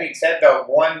that being said, though,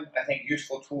 one I think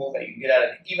useful tool that you can get out of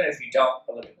it, even if you don't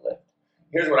Olympic lift,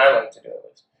 here's what I like to do at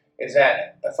least, is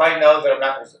that if I know that I'm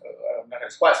not going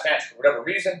to squat snatch for whatever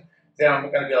reason, then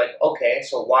I'm going to be like, okay,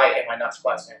 so why am I not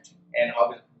squat snatching? And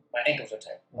my ankles are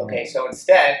tight. Okay, so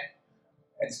instead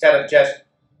of just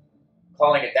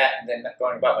calling it that and then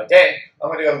going about my day,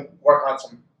 I'm going to go work on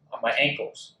my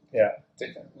ankles. Yeah. To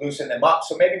loosen them up.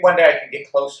 So maybe one day I can get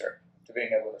closer to being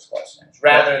able to squat snatch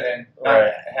rather than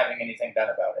not having anything done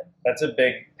about it. That's a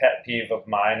big pet peeve of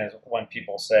mine is when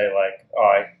people say like,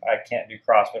 oh, I can't do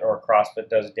CrossFit, or CrossFit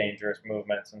does dangerous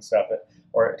movements and stuff,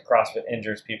 or CrossFit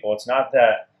injures people. It's not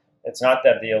that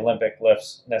the Olympic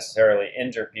lifts necessarily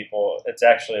injure people. It's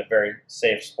actually a very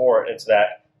safe sport. It's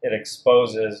that it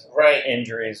exposes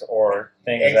injuries or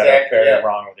things that are very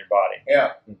wrong with your body.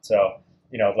 Yeah. And so,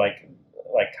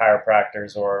 like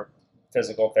chiropractors or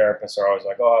physical therapists are always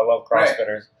like, oh, I love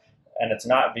CrossFitters. And it's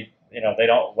not, they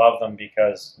don't love them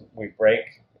because we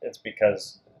break. It's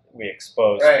because we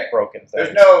expose broken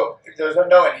things. There's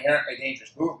no inherently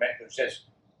dangerous movement. There's just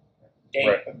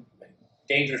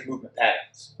dangerous movement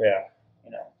patterns. Yeah.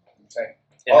 It's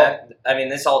like,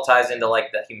 this all ties into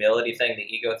like the humility thing, the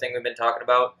ego thing we've been talking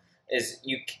about. Is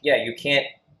you can't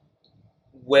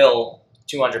will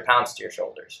 200 pounds to your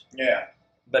shoulders. Yeah.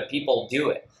 But people do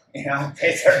it. Yeah,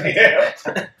 they certainly do.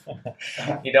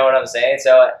 You know what I'm saying?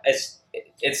 So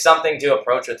it's something to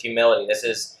approach with humility.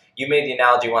 You made the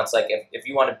analogy once, like if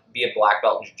you want to be a black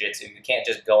belt in jiu-jitsu, you can't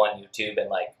just go on YouTube and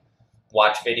like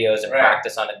watch videos and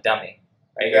practice on a dummy.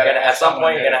 Right? You're gonna at some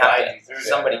point you're gonna have to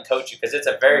somebody coach you because it's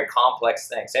a very complex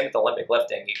thing. Same with Olympic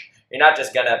lifting. You're not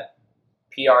just gonna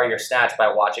PR your snatch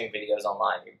by watching videos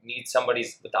online. You need somebody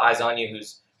with eyes on you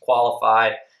who's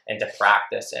qualified and to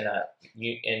practice in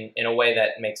a way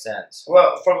that makes sense.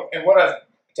 Well,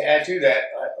 to add to that,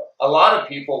 a lot of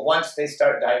people, once they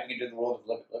start diving into the world of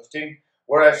Olympic lifting,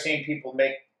 where I've seen people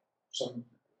make some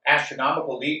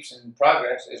astronomical leaps in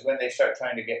progress is when they start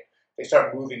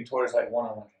moving towards like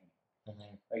one-on-one training.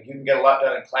 Mm-hmm. Like you can get a lot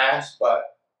done in class,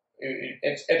 but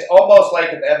it's almost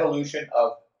like an evolution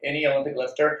of any Olympic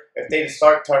lifter. If they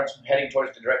start heading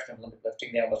towards the direction of Olympic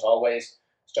lifting, they almost always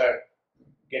start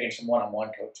getting some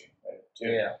one-on-one coaching too.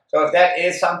 Yeah. So if that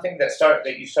is something that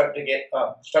you start to get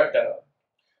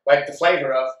like the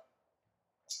flavor of,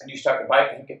 and you start to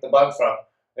bite and get the bug from,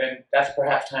 then that's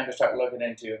perhaps time to start looking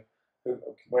into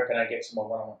where can I get some more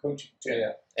one-on-one coaching too.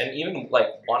 Yeah. And even like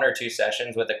 1 or 2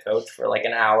 sessions with a coach for like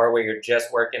an hour where you're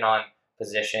just working on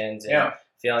positions and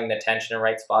feeling the tension in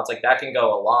right spots, like that can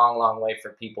go a long, long way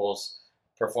for people's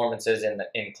performances in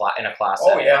a class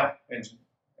setting. Oh yeah.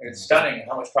 It's stunning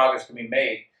how much progress can be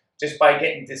made just by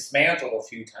getting dismantled a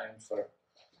few times for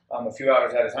a few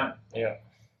hours at a time. Yeah.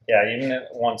 Yeah, even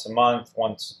once a month,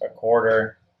 once a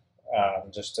quarter,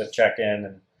 just to check in,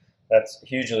 and that's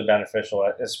hugely beneficial,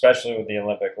 especially with the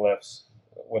Olympic lifts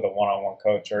with a one-on-one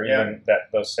coach, or even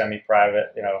those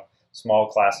semi-private, small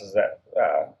classes that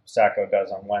Sacco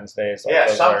does on Wednesdays. Like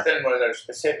something where they're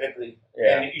specifically,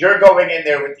 and you're going in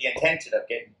there with the intention of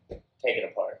getting taken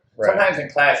apart. Right. Sometimes in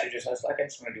class, you're just like, I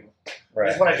just want to do I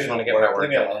just want to get my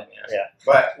work done. Yeah.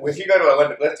 But if you go to an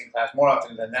Olympic lifting class, more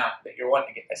often than not, that you're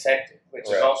wanting to get dissected, which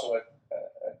is also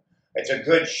it's a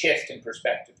good shift in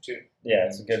perspective too. Yeah,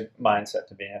 it's a good mindset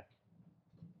to be in.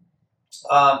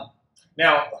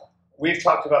 Now, we've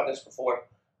talked about this before,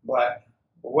 but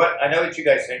what I know that you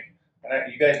guys think,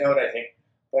 and you guys know what I think.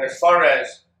 But as far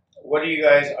as what are you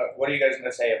guys going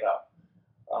to say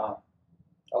about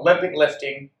Olympic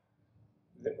lifting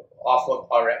off of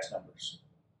RX numbers?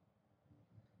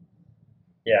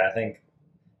 Yeah, I think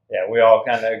we all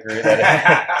kind of agree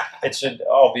that it should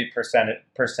all be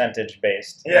percentage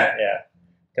based. Yeah.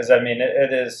 Because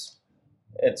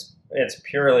it's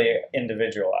purely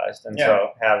individualized, and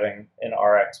so having an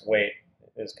RX weight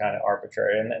is kind of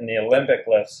arbitrary. And in the Olympic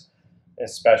lifts,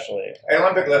 especially.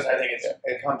 Olympic lifts, I think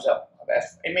it comes up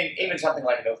best. I mean, even something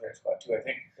like an overhead squat too, I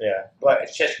think. Yeah. But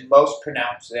it's just most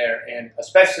pronounced there, and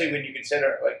especially when you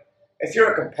consider, like, if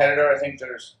you're a competitor, I think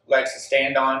there's legs to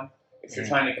stand on. If you're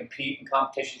trying to compete in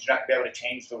competitions, you're not going to be able to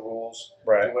change the rules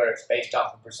to where it's based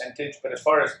off of percentage. But as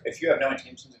far as if you have no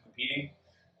intentions of competing,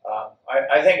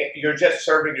 I think you're just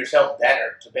serving yourself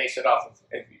better to base it off of,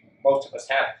 if most of us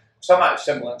have some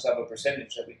semblance of a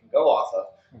percentage that we can go off of,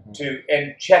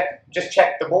 and check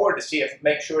the board to see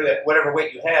make sure that whatever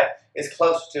weight you have is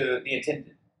close to the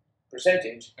intended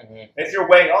percentage. If you're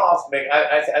way off,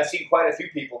 I've seen quite a few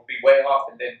people be way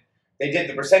off, and then they did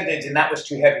the percentage, and that was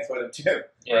too heavy for them too.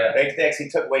 Yeah. They actually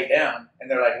took weight down, and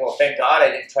they're like, well, thank God I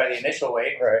didn't try the initial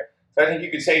weight. Right. So I think you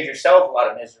could save yourself a lot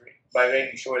of misery by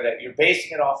making sure that you're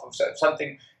basing it off of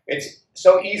something. It's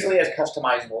so easily as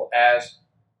customizable as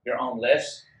your own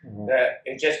lifts that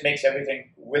it just makes everything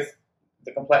with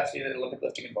the complexity that Olympic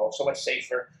lifting involves so much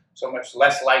safer, so much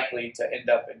less likely to end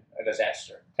up in a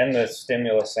disaster. And the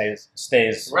stimulus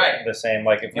stays Right. the same.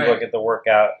 Like if you Right. look at the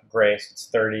workout grace, it's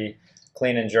 30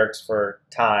 clean and jerks for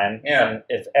time. Yeah. And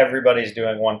if everybody's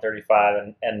doing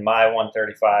 135 and my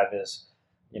 135 is,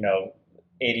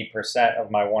 80% of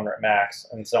my 1 rep max,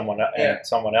 and someone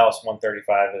else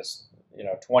 135 is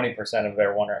 20% of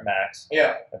their 1 rep max.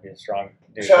 Yeah. That'd be a strong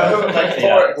dude. So but, who, like, it's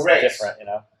for grace? different,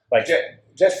 like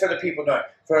Just for the people knowing,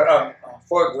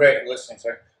 for great listening,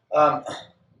 sorry.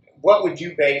 What would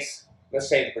you base? Let's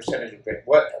say the percentage of grit.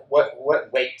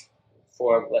 What weight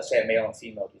for, let's say, a male and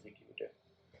female do you think you would do?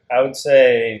 I would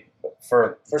say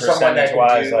for someone that percentage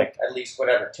wise, can do like at least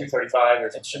whatever 235 or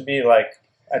it should be like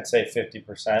I'd say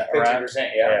 50% around.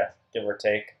 50%. Yeah. Give or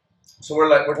take. So we're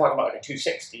talking about like a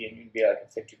 260, and you'd be like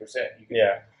a 50%.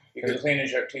 You could clean and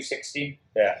jerk 260.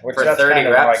 Yeah, which For that's 30 kind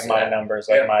of reps, like my yeah. numbers.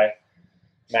 Like Yeah. my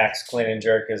max clean and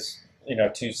jerk is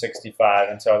 265,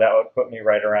 and so that would put me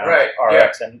right around Right,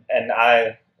 RX. And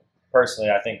I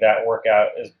personally, I think that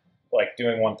workout is like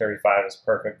doing 135 is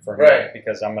perfect for me Right.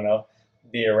 because I'm gonna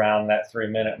be around that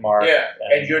 3-minute mark. Yeah,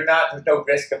 and there's no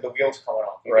risk of the wheels coming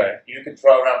off. You can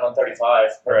throw around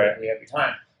 135 perfectly every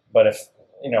time. But if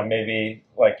maybe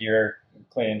like your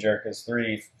clean and jerk is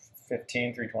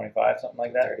 315, 325, something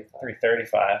like that,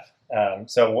 335.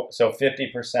 So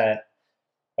 50%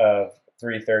 of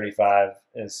 335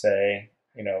 is say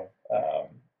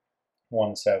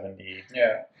 170.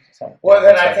 Yeah. Something. Well,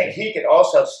 then I 170. think he could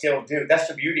also still do. That's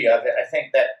the beauty of it. I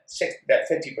think that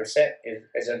 50%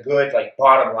 is a good like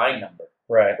bottom line number,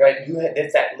 Right. right?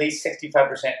 It's at least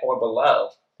 65% or below.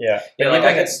 Yeah. Yeah, But like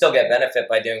I even could still get benefit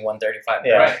by doing 135.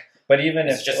 Yeah. Right. But even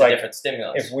It's if just like, a different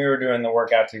stimulus. if we were doing the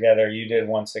workout together, you did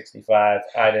 165,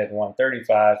 I did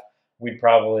 135, we'd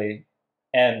probably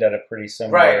end at a pretty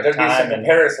similar Right. There'd be time, some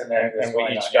comparison there. and we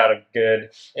each got a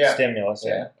good Yeah. stimulus.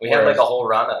 yeah, in. we had like Whereas- a whole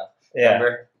run of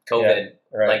remember COVID.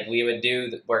 right. Like we would do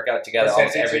the workout together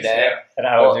almost every day. Yeah. And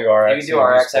I would do RX. We would do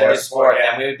RX, I would do sport, Yeah.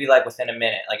 and we would be like within a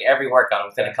minute, like every workout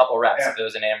within a couple reps. Yeah. If it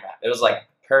was an AMRAP, it was like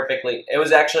perfectly. It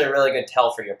was actually a really good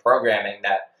tell for your programming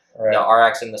that Right. the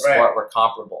RX and the sport Right. were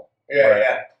comparable. Yeah, Right.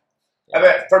 yeah. I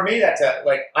mean, for me, that's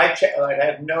I check. Like, I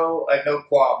have no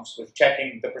qualms with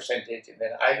checking the percentage, and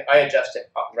then I adjust it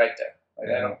right there.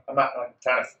 Like, I'm not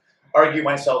trying to argue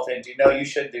myself into no. You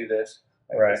should do this.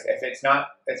 Like, Right. If it's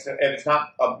not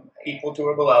equal to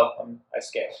or below, I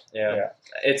scale. Yeah.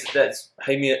 That's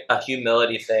a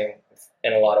humility thing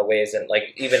in a lot of ways, and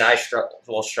like even I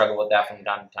will struggle with that from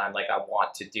time to time. Like I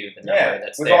want to do the number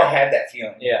that's we've there. all had that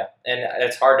feeling. Yeah, and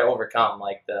it's hard to overcome.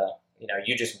 Like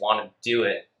you just want to do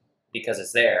it because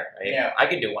it's there. Right? Yeah. I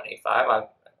could do 185.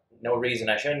 No reason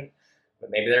I shouldn't, but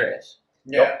maybe there is.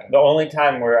 Yeah. The only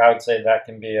time where I would say that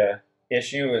can be a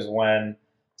issue is when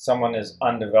someone is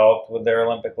undeveloped with their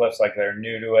Olympic lifts, like they're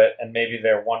new to it, and maybe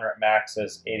their 1 rep max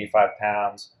is 85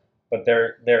 pounds, but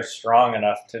they're strong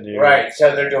enough to do Right.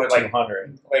 So they're doing like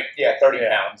 200. 30 Yeah.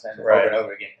 pounds and Right. over and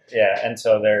over again. Yeah, and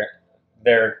so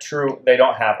they're true. They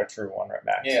don't have a true 1 rep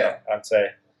max. Yeah. So I'd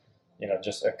say,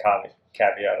 just a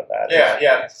caveat of that.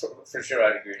 Yeah. For sure,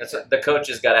 I'd agree. The coach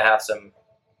has got to have some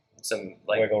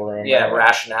like Wiggle room.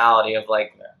 rationality of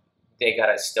like they got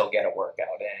to still get a workout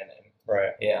in. And,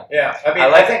 Right. yeah. Yeah, I mean, I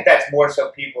I think that's more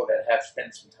so people that have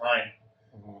spent some time,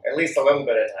 at least a little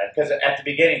bit of time, because at the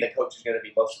beginning the coach is going to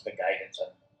be most of the guidance on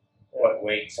what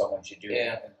weight someone should do.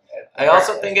 Yeah. I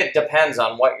also think it depends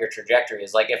on what your trajectory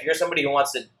is. Like if you're somebody who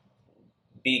wants to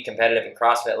be competitive in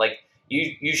CrossFit, like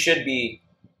you should be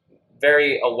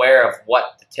very aware of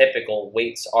what the typical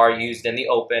weights are used in the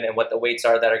open and what the weights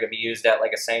are that are going to be used at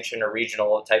like a sanctioned or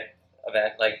regional type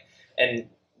event. Like, and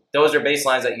those are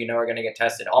baselines that are going to get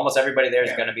tested. Almost everybody there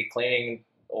is going to be cleaning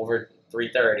over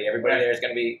 330. Everybody there is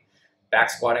going to be back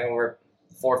squatting over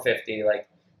 450. Like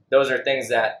those are things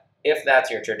that if that's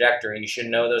your trajectory, you should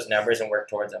know those numbers and work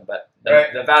towards them. But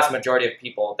the vast majority of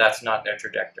people, that's not their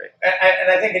trajectory. And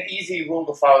I think an easy rule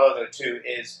to follow though too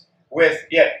is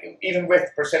even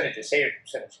with percentages, say your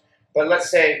percentage. But let's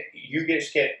say you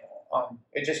just get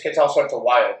it just gets all sorts of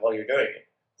wild while you're doing it.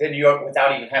 Then you're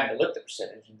without even having to look at the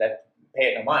percentage and that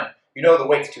pay it no mind. The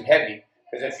weight's too heavy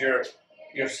because if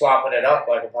you're slopping it up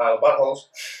like a pile of buttholes,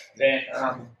 then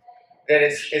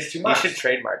it's too You much. should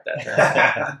trademark that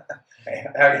term.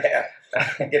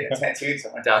 Get it tattooed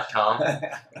somewhere. .com.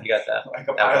 You got that. Like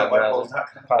a pile of buttholes.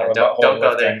 Pile of Don't butthole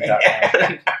go there.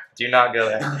 lifting. Do not go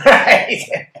there.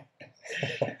 Right.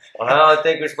 Well, I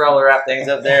think we should probably wrap things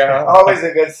up there. Huh? Always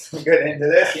a good end to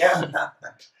this, yeah.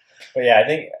 But yeah, I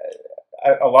think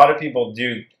a lot of people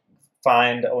do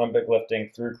find Olympic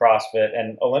lifting through CrossFit,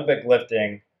 and Olympic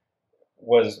lifting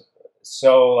was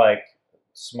so like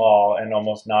small and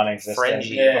almost non-existent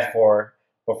Fringy. before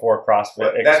before CrossFit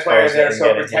But that's why exposed it they're and so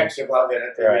getting him. protective of it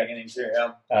at the Right. beginning too.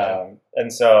 Yeah.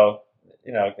 And so,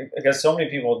 because so many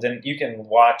people didn't, you can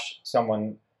watch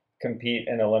someone compete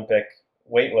in Olympic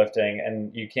weightlifting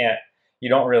and you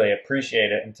don't really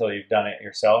appreciate it until you've done it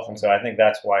yourself. And so I think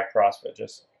that's why CrossFit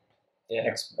just, Yeah.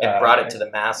 It brought it to the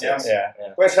masses. yeah.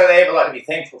 Well, so they have a lot to be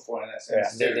thankful for in that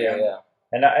sense They too. do, yeah.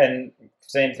 And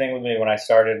same thing with me when I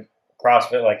started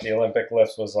CrossFit, like the Olympic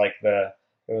lifts was like the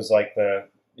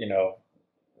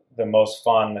most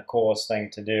fun, the coolest thing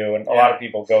to do. And a lot of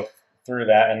people go through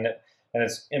that. And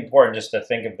it's important just to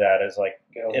think of that as like,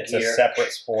 Go it's gear. a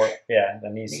separate sport. Yeah. The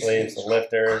knee sleeves, the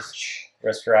lifters, Shh.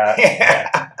 wrist wrap,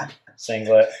 Yeah.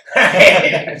 singlet.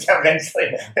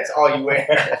 Eventually, that's all you wear.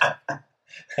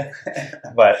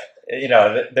 But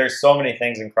there's so many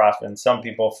things in CrossFit, and some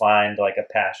people find like a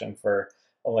passion for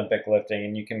Olympic lifting,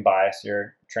 and you can bias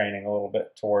your training a little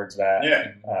bit towards that.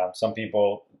 Yeah. Some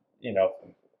people,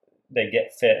 they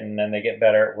get fit and then they get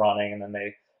better at running, and then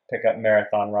they pick up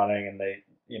marathon running, and they,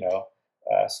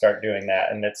 start doing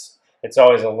that. And it's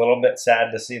always a little bit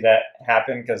sad to see that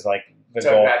happen, because like the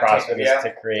So goal of gravitate, CrossFit yeah, is to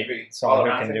to create be someone all who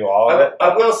around can it. do all of it.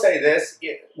 I will say this: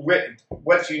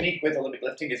 what's unique with Olympic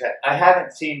lifting is that I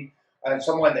haven't seen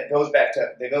someone that goes back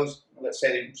to let's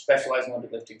say they specialize in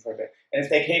Olympic lifting for a bit, and if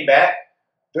they came back,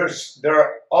 they're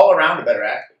all around a better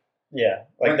athlete. Yeah,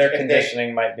 like If their they-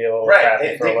 conditioning might be a little Right, crappy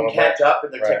they for a can little bit. catch up,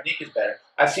 and their Right. technique is better.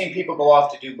 I've seen people go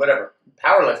off to do whatever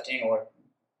powerlifting or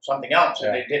something else,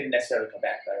 and Yeah. they didn't necessarily come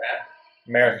back better athletes.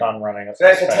 Marathon running. So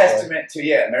that's a especially. testament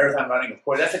to marathon running, of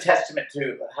course. That's a testament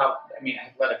to how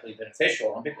athletically beneficial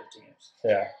Olympic lifting is.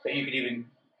 Yeah. That you could even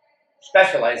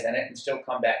specialize in it and still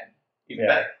come back even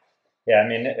Yeah. better. Yeah, I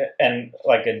mean, and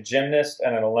like a gymnast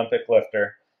and an Olympic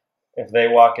lifter, if they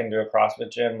walk into a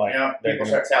CrossFit gym, like they're People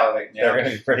gonna, start salivating. they're going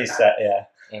to be pretty set. Yeah.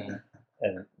 Mhm.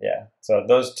 And yeah, so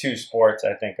those two sports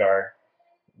I think are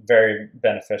very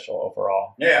beneficial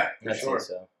overall. Yeah, for I sure. think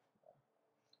so.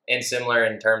 And similar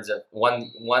in terms of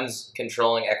one's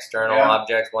controlling external Yeah.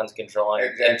 objects, one's controlling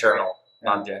Exactly. internal Yeah.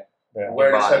 object. Yeah.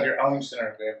 Awareness body. of your own center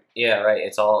of gravity. Yeah, right.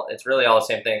 It's really all the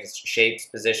same thing. It's shapes,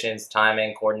 positions,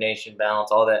 timing, coordination,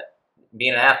 balance, all that.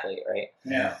 Being an athlete, right?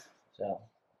 Yeah. So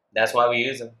that's why we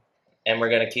use them, and we're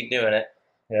gonna keep doing it.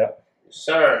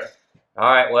 Sir.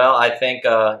 All right. Well, I think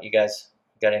you guys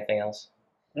got anything else?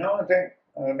 No,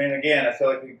 again, I feel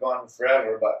like we've gone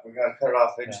forever, but we got to cut it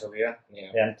off eventually, yeah? Yeah.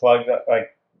 And plug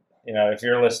like, if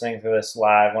you're listening to this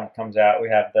live when it comes out, we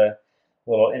have the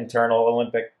little internal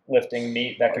Olympic lifting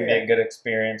meet. That can be a good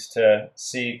experience to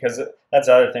see, because that's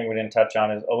the other thing we didn't touch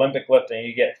on is Olympic lifting.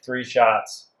 You get 3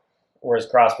 shots, whereas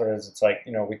CrossFit is, it's like,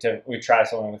 we try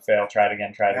something, we fail, try it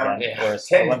again. Yeah. Whereas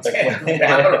 10 Olympic down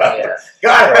the road. Yeah.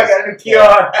 God, I got a new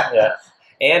PR. yeah,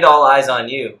 And all eyes on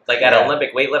you. Like at Yeah. an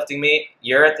Olympic weightlifting meet,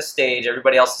 you're at the stage.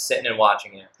 Everybody else is sitting and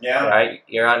watching you. Yeah. Right?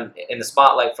 You're in the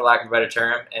spotlight, for lack of a better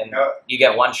term, and No, you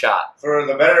get 1 shot. for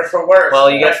the better or for worse. Well,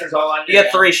 you the get- pressure's all on You get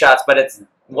man. 3 shots, but it's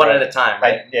one Right. at a time,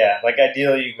 right? like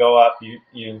ideally you go up,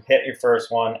 you hit your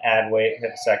first one, add weight,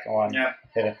 hit the second one, Yeah.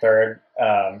 hit a third,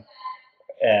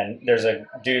 and there's a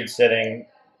dude sitting,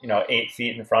 8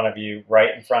 feet in front of you,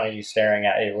 right in front of you, staring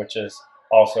at you, which is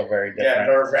also very different. Yeah,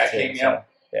 nerve-wracking, too. So,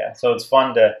 yeah, so it's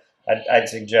fun to. I'd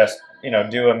suggest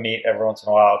do a meet every once in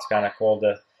a while. It's kind of cool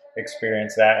to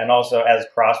experience that, and also as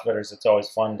CrossFitters, it's always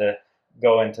fun to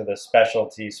go into the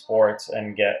specialty sports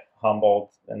and get humbled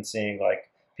and seeing like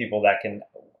people that can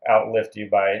outlift you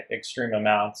by extreme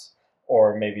amounts,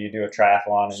 or maybe you do a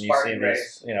triathlon and you see Spartan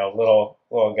these little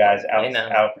guys I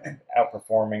know.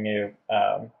 outperforming you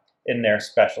in their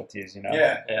specialties.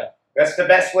 Yeah. Yeah. That's the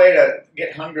best way to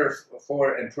get hunger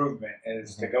for improvement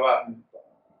is to go out and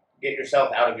get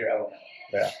yourself out of your element.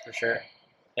 For sure.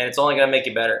 And it's only going to make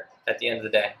you better at the end of the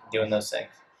day, doing those things.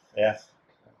 Yeah.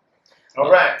 All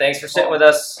Well, right. Thanks for sitting with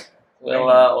us.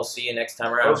 We'll see you next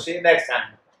time We'll around. see you next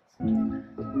time.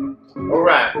 All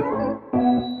right.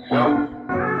 Well,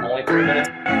 Only 3 minutes.